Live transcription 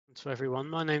To everyone.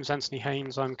 My name's Anthony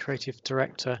Haynes. I'm Creative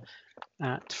Director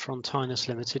at Frontinus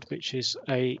Limited, which is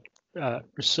a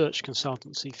research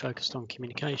consultancy focused on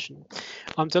communication.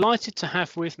 I'm delighted to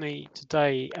have with me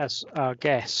today as our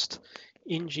guest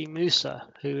Engy Moussa,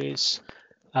 who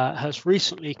has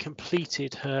recently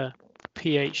completed her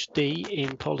PhD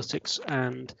in politics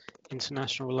and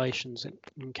international relations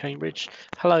in Cambridge.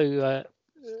 Hello,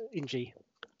 Engy.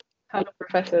 Hello,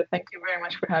 Professor. Thank you very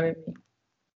much for having me.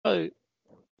 So,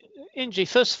 Engy,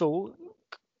 first of all,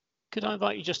 could I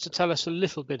invite you just to tell us a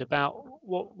little bit about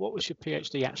what was your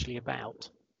PhD actually about?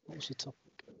 What was the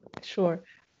topic? Sure.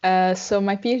 So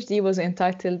my PhD was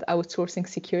entitled Outsourcing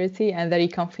Security and the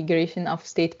Reconfiguration of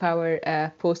State Power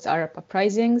Post-Arab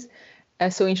Uprisings.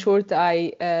 So in short,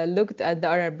 I looked at the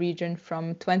Arab region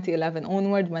from 2011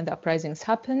 onward when the uprisings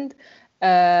happened,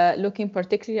 looking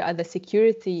particularly at the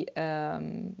security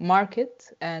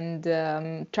market and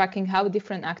tracking how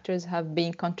different actors have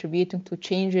been contributing to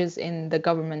changes in the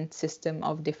government system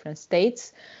of different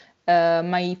states.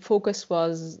 My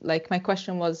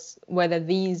question was whether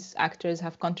these actors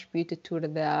have contributed to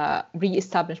the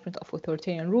re-establishment of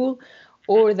authoritarian rule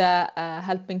or the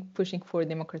pushing for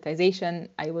democratization.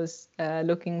 I was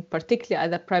looking particularly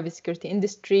at the private security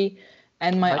industry.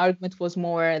 And my argument was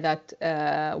more that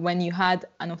when you had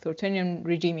an authoritarian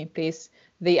regime in place,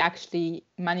 they actually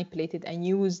manipulated and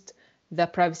used the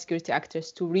private security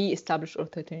actors to re-establish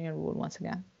authoritarian rule once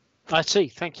again. I see,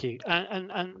 thank you.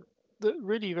 And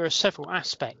really there are several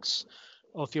aspects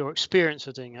of your experience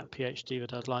of doing that PhD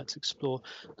that I'd like to explore.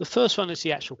 The first one is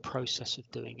the actual process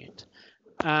of doing it.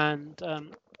 And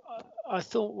I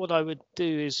thought what I would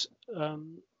do is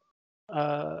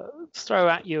throw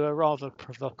at you a rather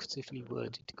provocatively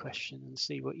worded question and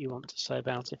see what you want to say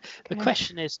about it. The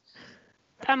question is,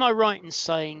 am I right in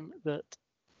saying that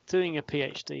doing a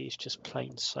PhD is just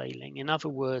plain sailing? In other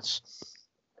words,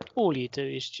 all you do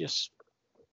is just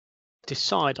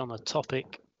decide on a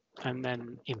topic and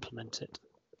then implement it?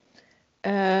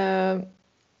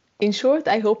 In short,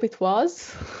 I hope it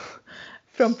was.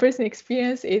 From personal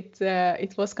experience,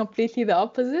 it was completely the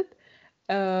opposite.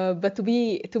 But to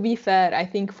be fair, I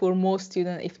think for most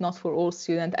students, if not for all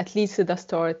students, at least the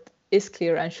start is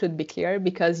clear and should be clear,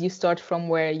 because you start from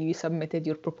where you submitted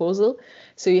your proposal.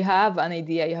 So you have an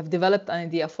idea, you have developed an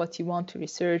idea of what you want to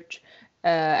research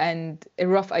and a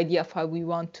rough idea of how we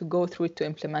want to go through it to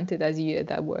implement it, as you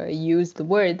used the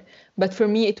word. But for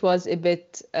me, it was a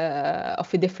bit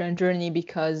of a different journey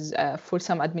because for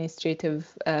some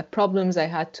administrative problems, I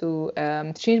had to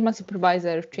change my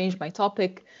supervisor, change my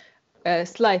topic,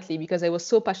 slightly, because I was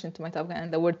so passionate to my topic,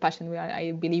 and the word passion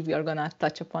I believe we are going to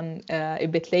touch upon a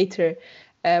bit later.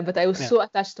 But I was so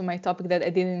attached to my topic that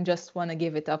I didn't just want to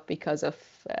give it up because of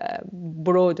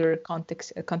broader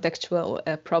contextual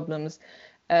problems.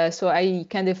 So I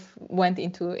kind of went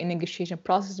into a negotiation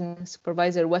process with my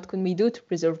supervisor. What can we do to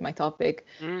preserve my topic?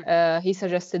 He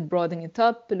suggested broadening it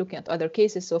up, looking at other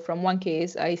cases. So from one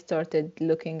case, I started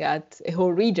looking at a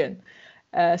whole region.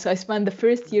 So I spent the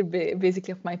first year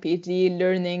basically of my PhD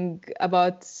learning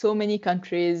about so many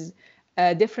countries,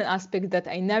 different aspects that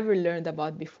I never learned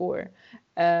about before.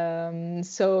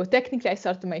 So technically I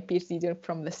started my PhD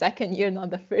from the second year, not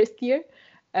the first year.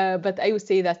 But I would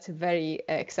say that's a very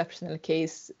exceptional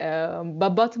case. But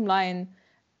bottom line,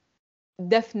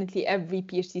 definitely every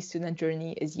PhD student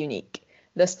journey is unique.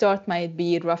 The start might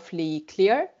be roughly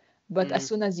clear, but as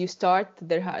soon as you start,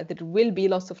 there will be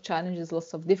lots of challenges,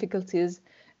 lots of difficulties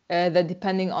that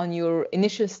depending on your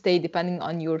initial state, depending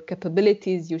on your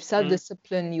capabilities, your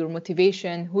self-discipline, your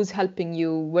motivation, who's helping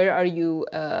you, where are you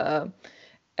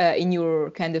in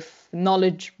your kind of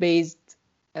knowledge-based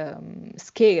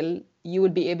scale, you will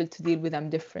be able to deal with them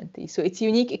differently. So it's a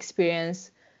unique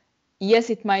experience. Yes,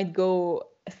 it might go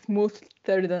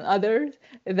smoother than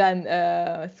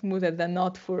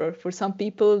not for some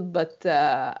people, but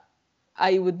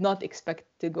I would not expect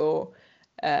to go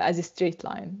as a straight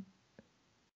line.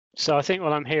 So I think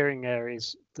what I'm hearing there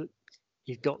is that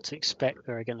you've got to expect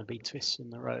there are going to be twists in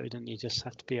the road, and you just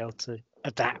have to be able to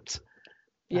adapt.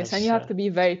 Yes, and you have to be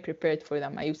very prepared for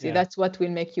them. I would say that's what will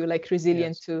make you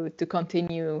resilient to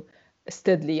continue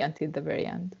steadily until the very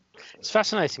end. It's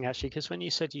fascinating actually, because when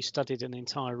you said you studied an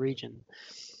entire region,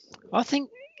 I think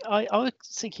I was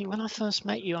thinking when I first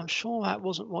met you, I'm sure that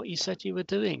wasn't what you said you were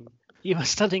doing. You were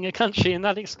studying a country, and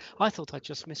I thought I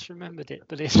just misremembered it,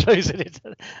 but it shows that it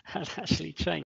had actually changed.